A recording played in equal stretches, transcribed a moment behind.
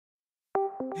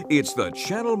It's the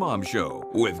Channel Mom Show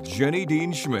with Jenny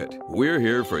Dean Schmidt. We're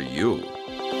here for you.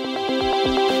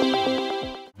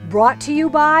 Brought to you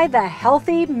by the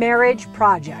Healthy Marriage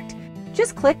Project.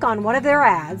 Just click on one of their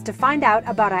ads to find out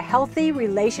about a healthy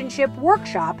relationship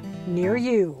workshop near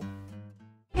you.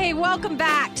 Hey, welcome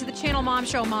back to the Channel Mom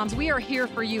Show, moms. We are here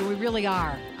for you. We really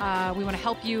are. We want to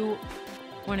help you,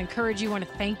 want to encourage you, want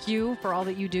to thank you for all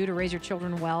that you do to raise your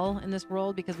children well in this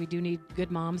world, because we do need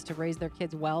good moms to raise their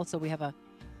kids well, so we have a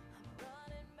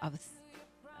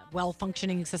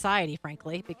well-functioning society,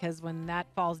 frankly, because when that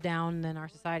falls down, then our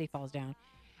society falls down.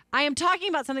 I am talking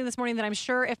about something this morning that I'm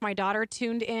sure if my daughter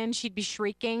tuned in, she'd be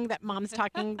shrieking that mom's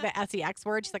talking the sex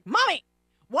word. She's like, Mommy,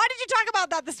 why did you talk about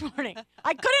that this morning?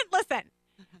 I couldn't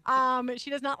listen.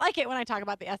 She does not like it when I talk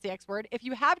about the sex word. If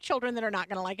you have children that are not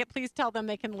going to like it, please tell them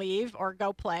they can leave or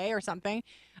go play or something.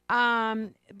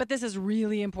 But this is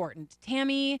really important.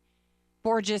 Tammy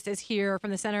Borges is here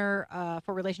from the Center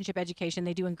for Relationship Education.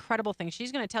 They do incredible things.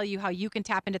 She's going to tell you how you can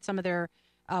tap into some of their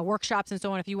workshops and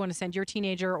so on if you want to send your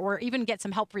teenager, or even get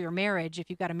some help for your marriage if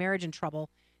you've got a marriage in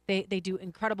trouble. They do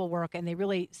incredible work, and they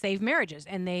really save marriages,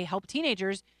 and they help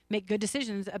teenagers make good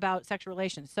decisions about sexual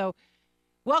relations. So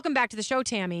welcome back to the show,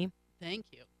 Tammy. Thank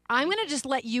you. I'm going to just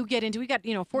let you get into, we got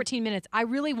 14 minutes. I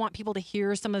really want people to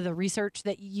hear some of the research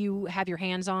that you have your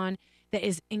hands on that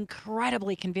is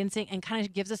incredibly convincing and kind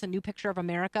of gives us a new picture of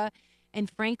America. And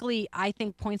frankly, I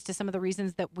think points to some of the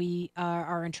reasons that we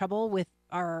are in trouble with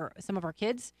some of our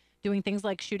kids doing things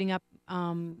like shooting up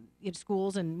in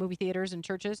schools and movie theaters and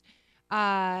churches.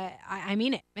 I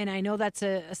mean it. And I know that's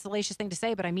a salacious thing to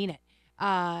say, but I mean it.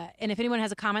 And if anyone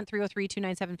has a comment,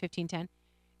 303-297-1510.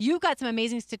 You've got some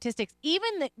amazing statistics,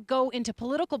 even that go into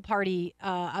political party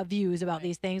views about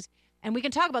these things. And we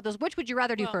can talk about those. Which would you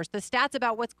rather do first? The stats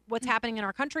about what's happening in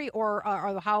our country, or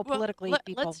how politically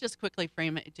people... Let's just quickly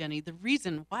frame it, Jenny. The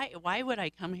reason why would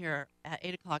I come here at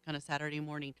 8 o'clock on a Saturday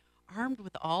morning armed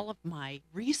with all of my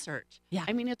research? Yeah.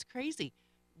 I mean, it's crazy.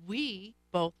 We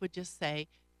both would just say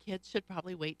kids should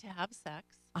probably wait to have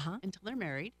sex until they're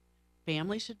married.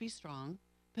 Families should be strong.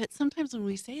 But sometimes when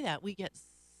we say that, we get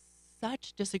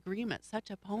such disagreement, such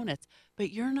opponents,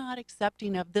 but you're not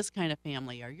accepting of this kind of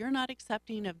family, or you're not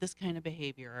accepting of this kind of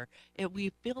behavior, or we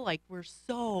feel like we're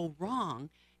so wrong,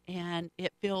 and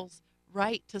it feels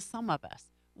right to some of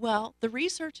us. Well, the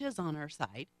research is on our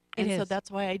side, so that's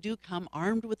why I do come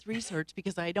armed with research,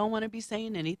 because I don't want to be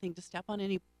saying anything to step on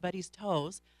anybody's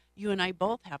toes. You and I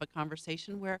both have a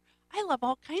conversation where I love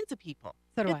all kinds of people.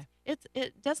 So do I.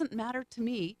 It doesn't matter to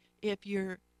me if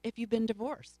you've been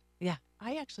divorced. Yeah.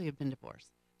 I actually have been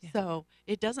divorced. Yeah. So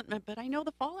it doesn't, but I know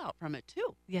the fallout from it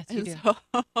too. Yes, you do.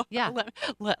 So yeah.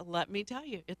 let me tell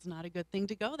you, it's not a good thing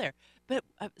to go there. But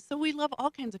so we love all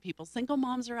kinds of people. Single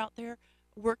moms are out there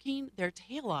working their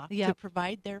tail off to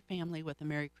provide their family with a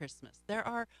Merry Christmas. There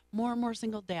are more and more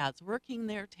single dads working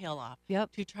their tail off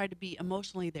to try to be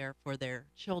emotionally there for their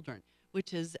children,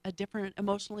 which is a different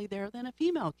emotionally there than a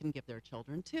female can give their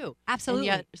children too. Absolutely.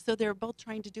 And yet, so they're both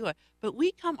trying to do it. But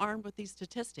we come armed with these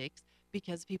statistics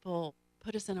because people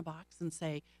put us in a box and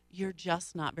say, you're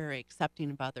just not very accepting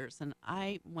of others. And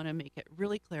I want to make it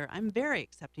really clear, I'm very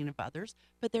accepting of others,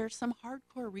 but there's some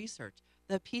hardcore research.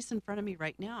 The piece in front of me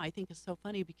right now I think is so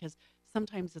funny, because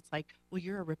sometimes it's like, well,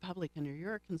 you're a Republican or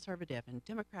you're a conservative, and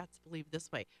Democrats believe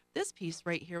this way. This piece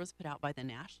right here was put out by the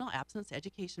National Abstinence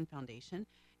Education Foundation,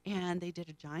 and they did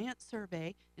a giant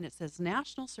survey, and it says,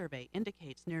 national survey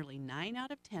indicates nearly 9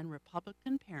 out of 10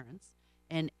 Republican parents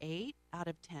and 8 out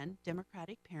of 10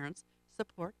 Democratic parents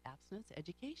support abstinence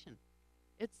education.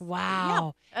 It's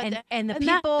wow. Yeah. And the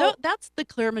people... that's the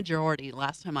clear majority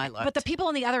last time I looked. But the people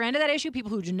on the other end of that issue, people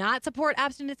who do not support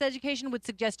abstinence education, would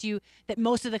suggest to you that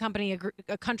most of the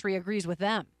country agrees with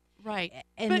them. Right.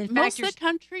 And but in fact, most of the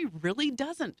country really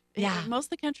doesn't. Yeah. Most of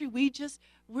the country,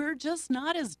 we're just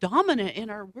not as dominant in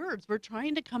our words. We're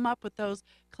trying to come up with those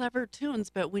clever tunes.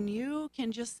 But when you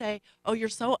can just say, oh, you're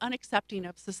so unaccepting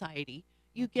of society,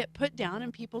 you get put down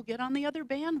and people get on the other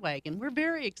bandwagon. We're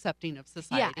very accepting of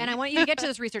society. Yeah, and I want you to get to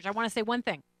this research. I want to say one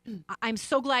thing. I'm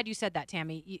so glad you said that,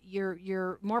 Tammy.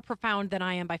 You're more profound than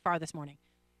I am by far this morning.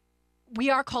 We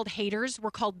are called haters. We're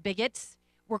called bigots.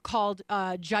 We're called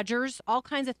judgers, all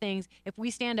kinds of things. If we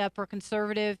stand up for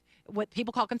conservative, what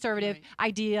people call conservative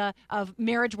idea of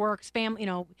marriage works,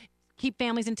 keep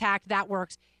families intact, that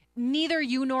works. Neither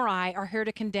you nor I are here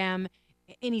to condemn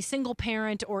any single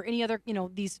parent or any other,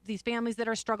 these families that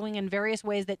are struggling in various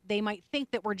ways that they might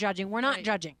think that we're judging. We're not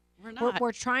judging. We're not.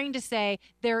 We're trying to say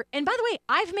there. And by the way,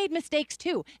 I've made mistakes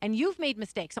too, and you've made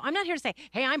mistakes. So I'm not here to say,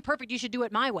 hey, I'm perfect, you should do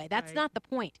it my way. That's not the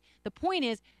point. The point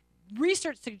is,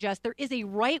 research suggests there is a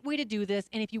right way to do this,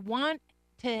 and if you want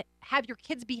to have your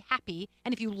kids be happy.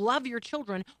 And if you love your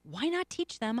children, why not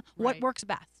teach them what Right. works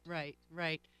best? Right,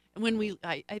 right. And when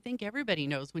I think everybody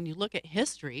knows when you look at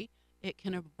history, it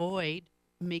can avoid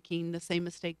making the same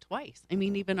mistake twice. I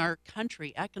mean, even our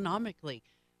country economically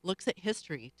looks at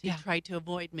history to Yeah. try to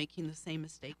avoid making the same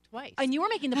mistake twice. And you were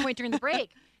making the point during the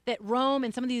break that Rome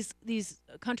and some of these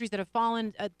countries that have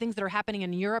fallen, things that are happening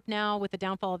in Europe now with the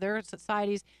downfall of their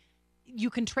societies, you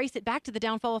can trace it back to the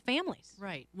downfall of families.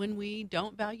 Right. When we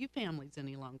don't value families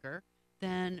any longer,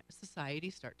 then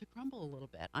societies start to crumble a little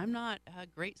bit. I'm not a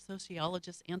great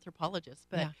sociologist, anthropologist,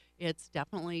 but Yeah. it's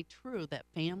definitely true that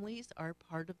families are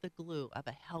part of the glue of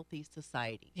a healthy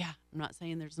society. Yeah. I'm not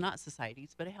saying there's not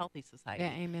societies, but a healthy society.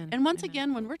 Yeah, amen. And once Amen.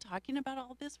 again, when we're talking about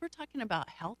all this, we're talking about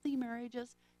healthy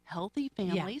marriages, healthy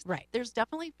families. right. There's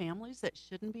definitely families that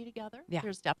shouldn't be together. Yeah.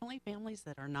 There's definitely families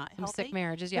that are not Some healthy. sick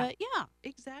marriages, yeah. But yeah,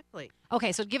 exactly.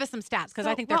 Okay, so give us some stats because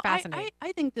I So, think they're well, fascinating.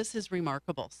 I think this is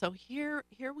remarkable. So here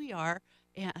we are,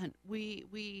 and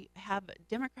we have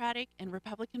Democratic and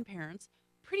Republican parents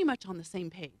pretty much on the same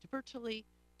page. Virtually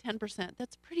 10%.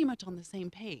 That's pretty much on the same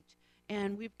page.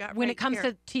 And we've got when right it comes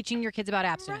here- to teaching your kids about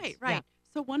abstinence. right, right.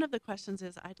 So one of the questions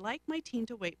is, I'd like my teen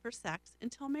to wait for sex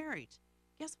until marriage.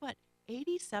 Guess what?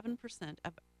 87%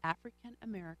 of African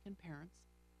American parents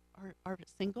are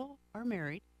single or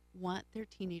married, want their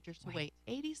teenagers to wait.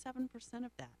 87%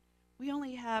 of that. We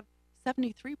only have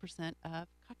 73% of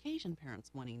Caucasian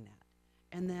parents wanting that.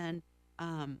 And then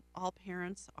all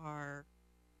parents are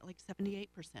like 78%.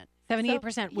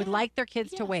 78% would yeah, like their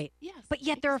kids to yes, wait. Yes. But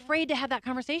yet they're exactly. afraid to have that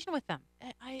conversation with them.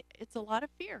 It's a lot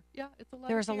of fear. Yeah, it's a lot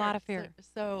There's of a fear. lot of fear.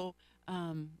 So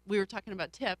we were talking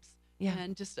about tips. Yeah.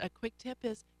 And just a quick tip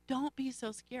is, don't be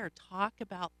so scared. Talk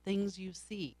about things you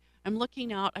see. I'm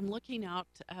looking out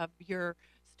of your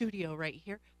studio right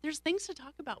here. There's things to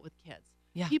talk about with kids.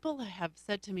 Yeah. People have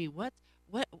said to me,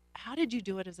 how did you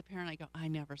do it as a parent? I go, I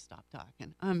never stop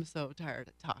talking. I'm so tired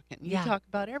of talking. You Yeah. talk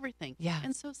about everything. Yeah.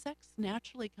 And so sex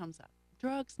naturally comes up.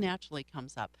 Drugs naturally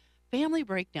comes up. Family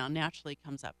breakdown naturally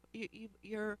comes up.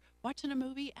 You're watching a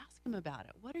movie, ask them about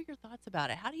it. What are your thoughts about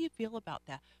it? How do you feel about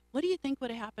that? What do you think would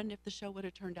have happened if the show would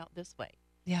have turned out this way?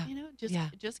 Yeah. You know,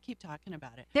 just keep talking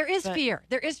about it. There is But- fear.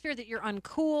 There is fear that you're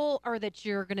uncool or that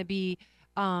you're going to be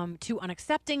too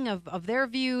unaccepting of their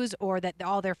views or that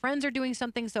all their friends are doing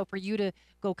something. So for you to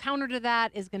go counter to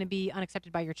that is going to be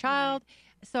unaccepted by your child.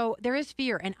 So there is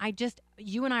fear. And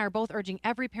you and I are both urging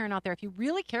every parent out there, if you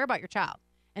really care about your child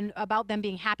and about them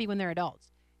being happy when they're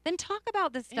adults, then talk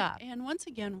about this stuff. And once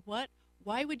again,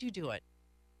 why would you do it?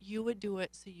 You would do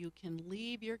it so you can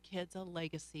leave your kids a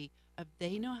legacy of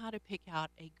they know how to pick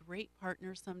out a great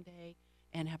partner someday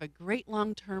and have a great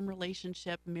long-term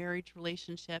relationship, marriage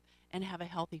relationship, and have a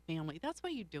healthy family. That's why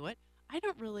you do it. I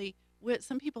don't really,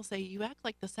 some people say you act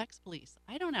like the sex police.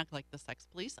 I don't act like the sex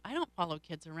police. I don't follow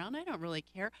kids around. I don't really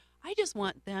care. I just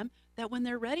want them that when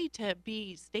they're ready to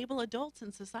be stable adults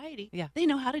in society, Yeah. they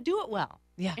know how to do it well.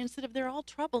 Yeah. Instead of they're all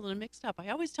troubled and mixed up. I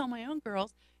always tell my own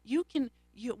girls,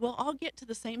 we'll all get to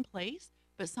the same place,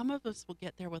 but some of us will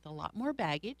get there with a lot more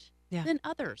baggage Yeah. than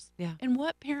others. Yeah. And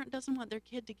what parent doesn't want their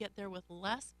kid to get there with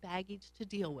less baggage to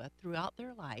deal with throughout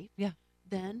their life Yeah.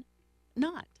 than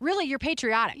not? Really, you're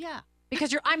patriotic. Yeah.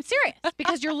 Because I'm serious.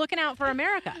 Because you're looking out for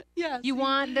America. Yes. You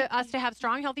want us to have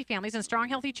strong, healthy families and strong,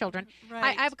 healthy children.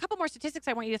 Right. I have a couple more statistics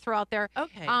I want you to throw out there.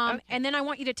 Okay. And then I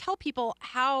want you to tell people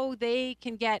how they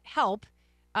can get help.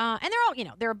 And they're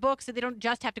all, there are books that they don't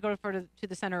just have to go to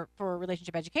the Center for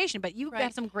Relationship Education, but you Right.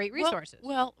 have some great resources.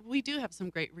 Well, we do have some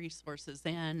great resources,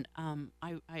 and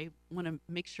I want to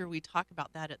make sure we talk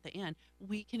about that at the end.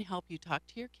 We can help you talk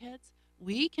to your kids.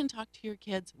 We can talk to your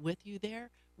kids with you there.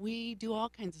 We do all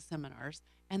kinds of seminars.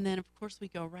 And then, of course, we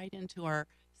go right into our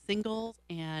singles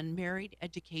and married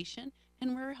education,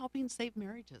 and we're helping save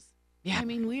marriages. Yeah. I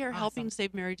mean, we are Awesome. helping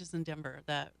save marriages in Denver.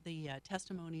 The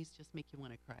testimonies just make you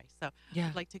want to cry. So Yeah.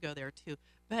 I'd like to go there too.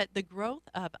 But the growth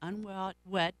of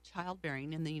unwed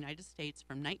childbearing in the United States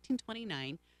from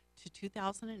 1929 to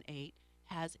 2008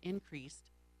 has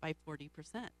increased by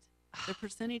 40%. The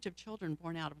percentage of children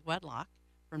born out of wedlock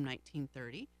from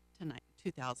 1930 to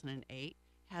 2008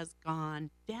 has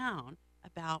gone down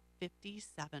about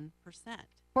 57%.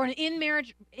 Born in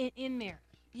marriage, in marriage.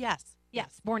 Yes.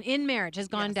 Yes, born in marriage has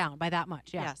gone Yes. down by that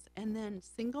much. Yeah. Yes. And then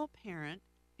single parent,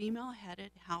 female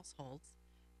headed households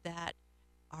that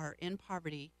are in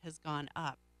poverty has gone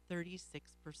up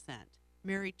 36%.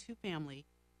 Married to family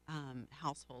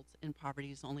households in poverty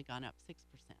has only gone up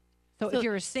 6%. So if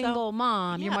you're a single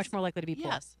mom, you're much yes, more likely to be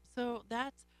poor. Yes. So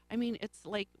it's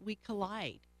like we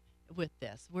collide. with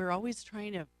this. We're always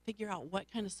trying to figure out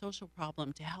what kind of social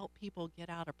problem to help people get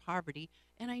out of poverty.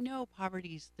 And I know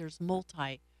there's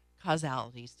multi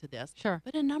causalities to this. Sure.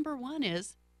 But a number one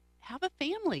is have a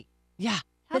family. Yeah.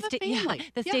 Have a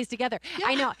family. That stays together. Yeah.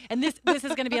 I know. And this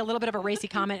is going to be a little bit of a racy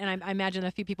comment, and I imagine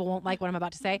a few people won't like what I'm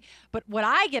about to say. But what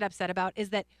I get upset about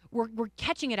is that we're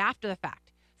catching it after the fact.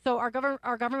 So our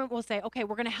government will say, okay,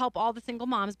 we're going to help all the single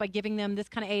moms by giving them this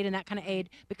kind of aid and that kind of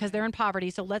aid because they're in poverty.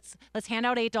 So let's hand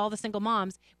out aid to all the single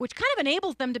moms, which kind of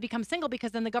enables them to become single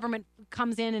because then the government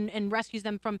comes in and rescues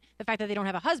them from the fact that they don't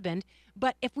have a husband.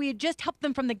 But if we had just helped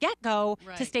them from the get-go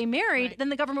to stay married, then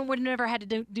the government would have never had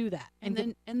to do that.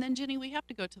 And then Jenny, we have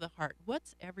to go to the heart.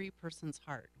 What's every person's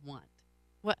heart want?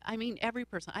 Every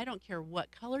person. I don't care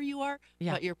what color you are,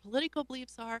 what your political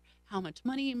beliefs are, how much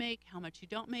money you make, how much you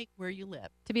don't make, where you live.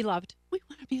 To be loved. We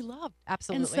want to be loved.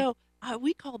 Absolutely. And so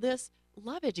we call this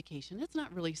love education. It's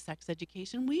not really sex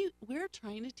education. We're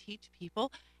trying to teach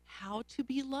people how to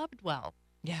be loved well.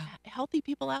 Yeah. Healthy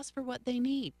people ask for what they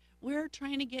need. We're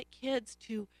trying to get kids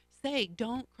to say,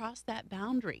 don't cross that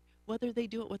boundary, whether they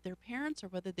do it with their parents or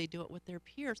whether they do it with their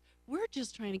peers. We're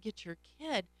just trying to get your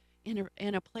kid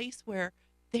in a place where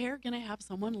they're going to have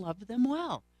someone love them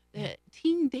well.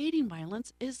 Teen dating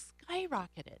violence is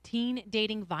skyrocketed. Teen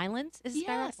dating violence is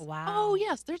yes. Wow. Oh,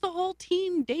 yes. There's a whole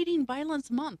teen dating violence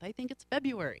month. I think it's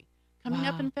February. Coming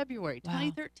up in February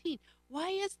 2013. Why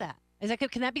is that?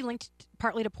 Can that be linked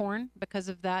partly to porn because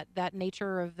of that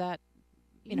nature of that?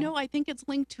 No, I think it's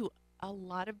linked to a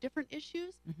lot of different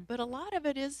issues, but a lot of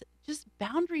it is just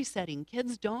boundary setting.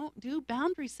 Kids don't do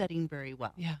boundary setting very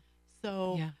well. Yeah.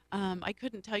 So I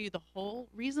couldn't tell you the whole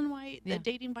reason why the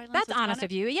dating violence. That's honest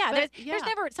of you. Yeah,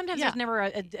 there's never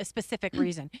a specific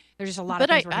reason. There's just a lot of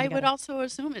things. But I would also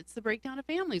assume it's the breakdown of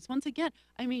families. Once again,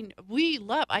 I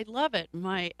love it.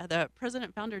 The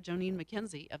president founder Jonine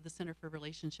McKenzie of the Center for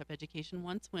Relationship Education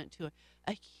once went to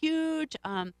a huge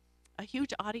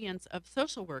audience of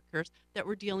social workers that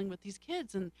were dealing with these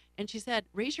kids, and she said,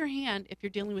 raise your hand if you're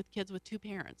dealing with kids with two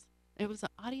parents. It was an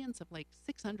audience of like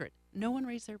 600. No one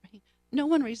raised their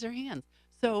hands.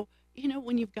 So,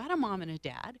 when you've got a mom and a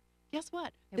dad, guess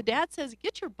what? The dad says,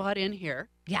 get your butt in here.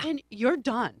 Yeah. And you're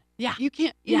done. Yeah. You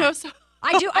can't, so.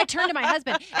 I turn to my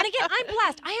husband. And again, I'm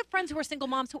blessed. I have friends who are single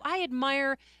moms who I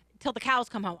admire till the cows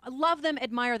come home. I love them,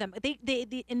 admire them. They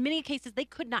in many cases, they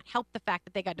could not help the fact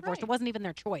that they got divorced. It wasn't even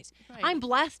their choice. Right. I'm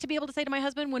blessed to be able to say to my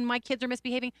husband when my kids are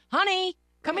misbehaving, honey,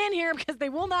 come in here because they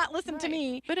will not listen to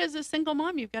me. But as a single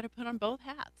mom, you've got to put on both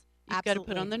hats. You've got to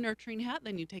put on the nurturing hat,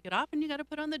 then you take it off, and you got to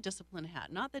put on the discipline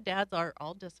hat. Not that dads are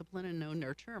all discipline and no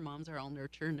nurture, or moms are all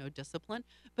nurture and no discipline,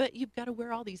 but you've got to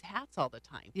wear all these hats all the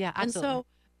time. Yeah, absolutely.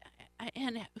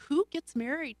 And so, who gets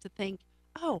married to think,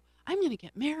 oh, I'm going to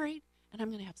get married, and I'm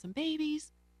going to have some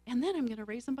babies, and then I'm going to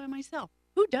raise them by myself?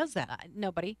 Who does that?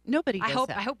 Nobody. Nobody does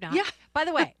that. I hope not. Yeah. By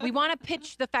the way, we want to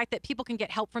pitch the fact that people can get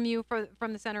help from you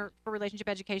from the Center for Relationship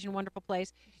Education. Wonderful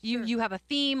place. You have a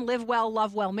theme: live well,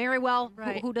 love well, marry well.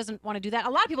 Right. Who doesn't want to do that? A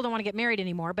lot of people don't want to get married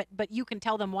anymore, but you can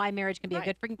tell them why marriage can be a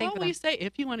good freaking thing for them. We say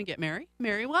if you want to get married,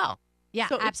 marry well. Yeah,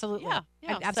 so absolutely. Yeah.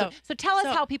 Absolutely. So tell us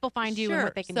how people find you and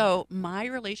what they can do. So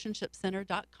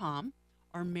myrelationshipcenter.com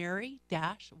or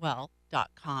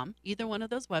marry-well.com. Either one of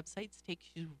those websites takes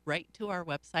you right to our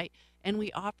website, and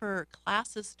we offer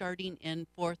classes starting in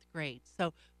 4th grade.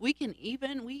 So we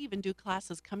even do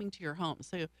classes coming to your home.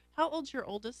 So how old's your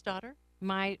oldest daughter?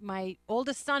 My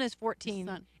oldest son is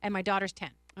 14 and my daughter's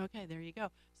 10. Okay, there you go.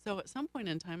 So at some point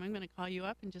in time, I'm going to call you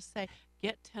up and just say,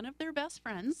 get 10 of their best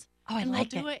friends. Oh, I and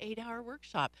like we'll do an 8-hour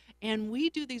workshop. And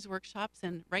we do these workshops,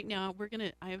 and right now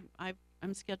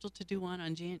I'm scheduled to do one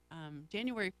on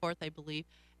January 4th, I believe.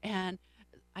 And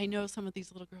I know some of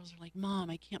these little girls are like, Mom,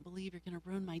 I can't believe you're going to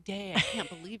ruin my day. I can't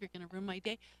believe you're going to ruin my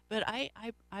day. But I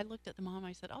looked at the mom.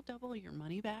 I said, I'll double your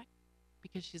money back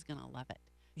because she's going to love it.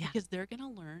 Yeah. Because they're going to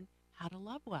learn how to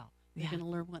love well. They're going to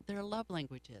learn what their love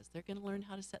language is. They're going to learn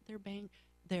how to set their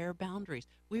boundaries.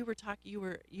 We were talking. You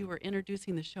were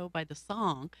introducing the show by the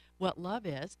song "What Love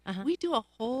Is." We do a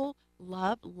whole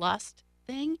love lust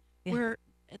thing where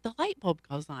the light bulb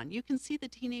goes on. You can see the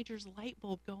teenager's light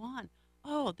bulb go on.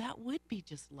 Oh, that would be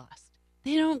just lust.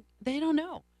 They don't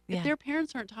know. If their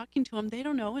parents aren't talking to them, they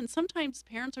don't know. And sometimes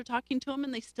parents are talking to them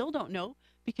and they still don't know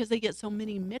because they get so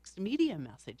many mixed media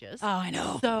messages. Oh, I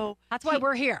know. So that's why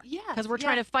we're here. Yes. Because we're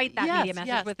trying to fight that media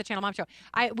message with the Channel Mom Show.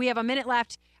 We have a minute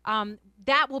left.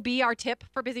 That will be our tip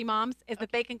for busy moms is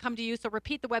that they can come to you. So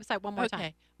repeat the website one more time.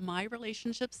 Okay.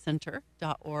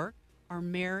 myrelationshipcenter.org or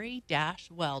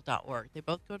marry-well.org. They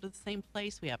both go to the same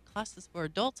place. We have classes for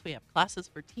adults, we have classes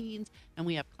for teens, and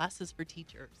we have classes for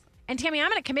teachers. And Tammy, I'm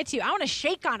going to commit to you. I want to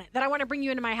shake on it that I want to bring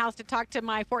you into my house to talk to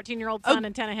my 14-year-old son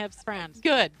and 10 of his friends.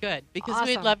 Good. Because Awesome.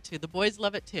 we'd love to. The boys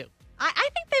love it too. I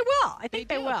think they will. I think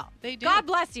they will. They do. God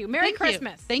bless you. Merry Thank you.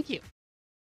 Christmas. Thank you.